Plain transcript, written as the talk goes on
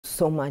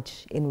so much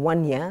in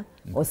 1 year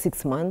or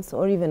 6 months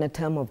or even a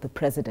term of the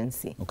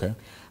presidency. Okay.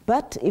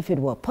 But if it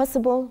were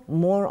possible,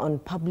 more on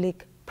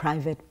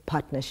public-private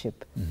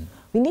partnership.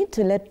 We need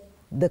to let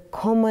the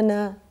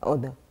commoner or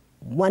the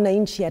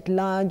wananchi at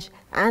large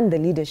and the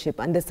leadership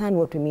understand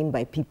what we mean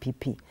by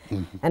PPP.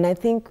 And I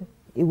think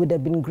it would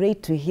have been great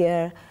to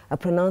hear a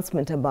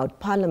pronouncement about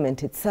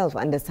Parliament itself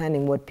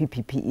understanding what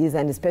PPP is,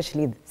 and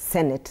especially the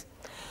Senate.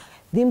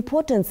 The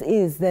importance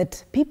is that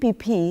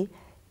PPP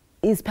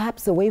is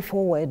perhaps a way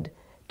forward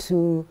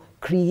to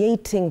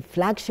creating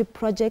flagship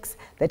projects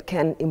that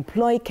can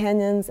employ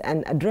Kenyans and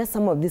address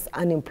some of this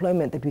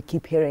unemployment that we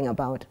keep hearing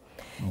about.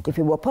 If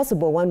it were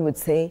possible, one would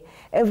say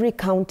every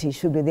county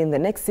should within the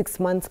next 6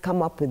 months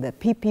come up with a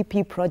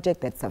PPP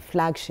project that's a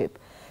flagship.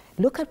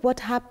 Look at what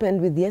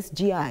happened with the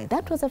SGI.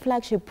 That was a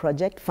flagship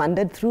project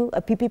funded through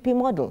a PPP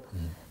model.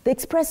 The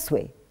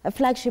Expressway, a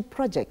flagship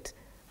project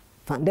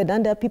funded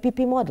under a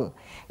PPP model.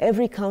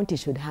 Every county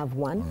should have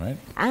one. All right.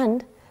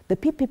 And the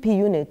PPP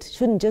unit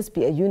shouldn't just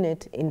be a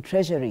unit in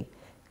Treasury.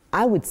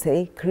 I would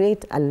say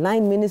create a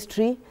line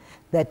ministry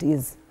that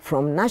is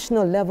from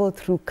national level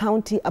through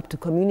county up to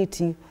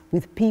community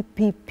with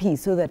PPP,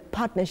 so that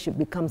partnership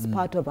becomes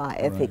part of our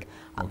ethic.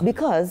 Right. Okay.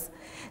 Because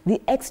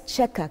the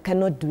exchequer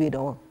cannot do it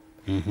all.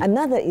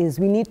 Another is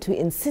we need to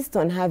insist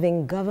on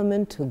having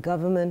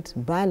government-to-government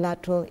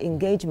bilateral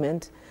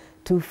engagement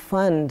to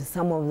fund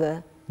some of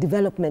the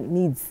development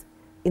needs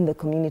in the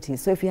community.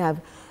 So if you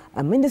have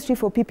a ministry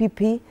for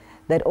PPP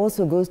that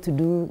also goes to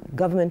do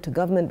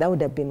government-to-government, that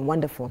would have been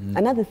wonderful.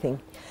 Another thing,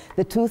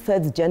 the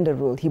 2/3 gender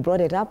rule, he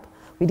brought it up.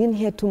 We didn't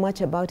hear too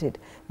much about it.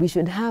 We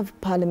should have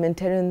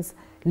parliamentarians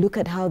look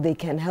at how they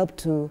can help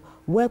to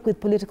work with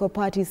political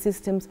party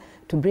systems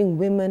to bring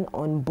women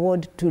on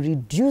board to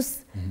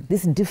reduce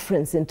this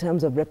difference in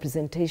terms of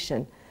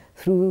representation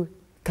through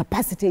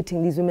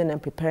capacitating these women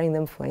and preparing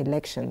them for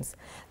elections.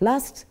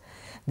 Last,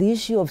 the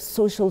issue of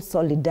social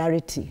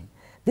solidarity.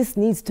 This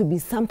needs to be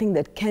something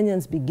that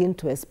Kenyans begin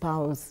to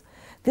espouse.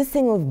 This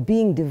thing of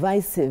being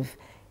divisive,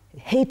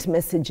 hate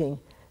messaging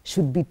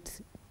should be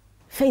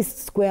faced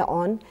square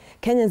on.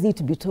 Kenyans need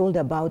to be told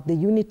about the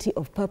unity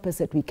of purpose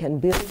that we can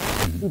build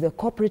through the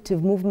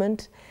cooperative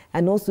movement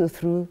and also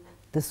through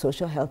the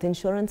Social Health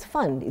Insurance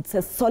Fund. It's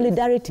a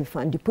solidarity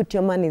fund. You put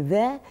your money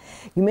there,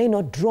 you may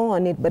not draw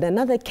on it, but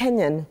another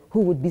Kenyan who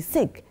would be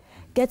sick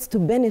gets to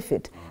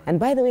benefit. And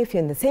by the way, if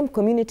you're in the same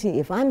community,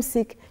 if I'm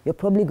sick, you're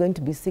probably going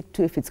to be sick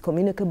too if it's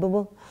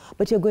communicable,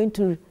 but you're going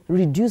to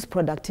reduce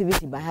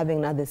productivity by having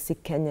another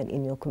sick Kenyan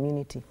in your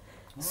community.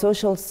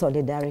 Social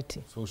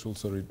solidarity. Social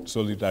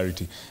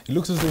solidarity. It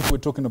looks as if we're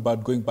talking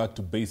about going back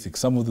to basics,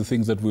 some of the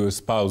things that we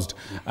espoused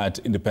at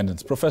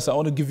Independence. Professor, I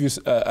want to give you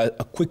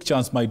a quick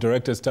chance. My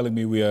director is telling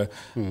me we are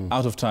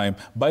out of time.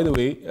 By the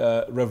way,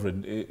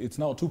 Reverend, it's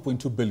now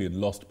 2.2 billion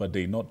lost per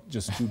day, not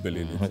just 2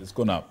 billion. It's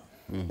gone up.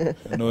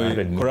 You know,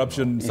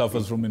 corruption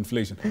suffers from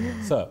inflation.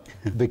 Sir,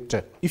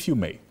 Victor, if you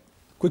may,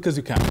 quick as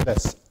you can.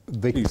 Yes,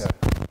 Victor,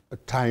 Please.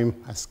 Time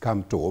has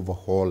come to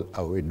overhaul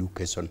our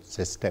education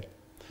system.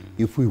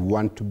 If we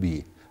want to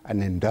be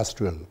an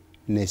industrial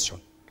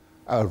nation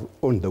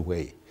on the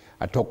way.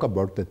 I talk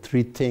about the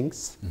 3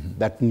 things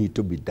that need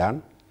to be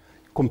done.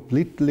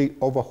 Completely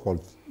overhaul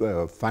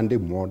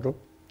funding model,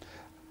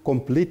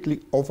 completely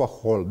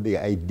overhaul the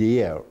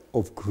idea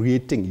of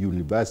creating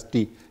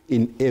university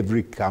in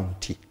every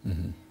county,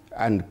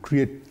 and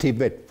create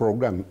TVET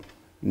program,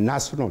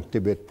 national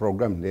TVET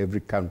program in every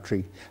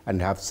country, and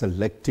have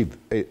selective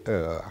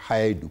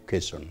higher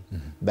education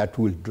that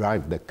will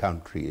drive the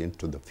country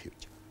into the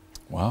future.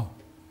 Wow,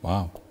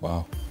 wow,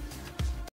 wow.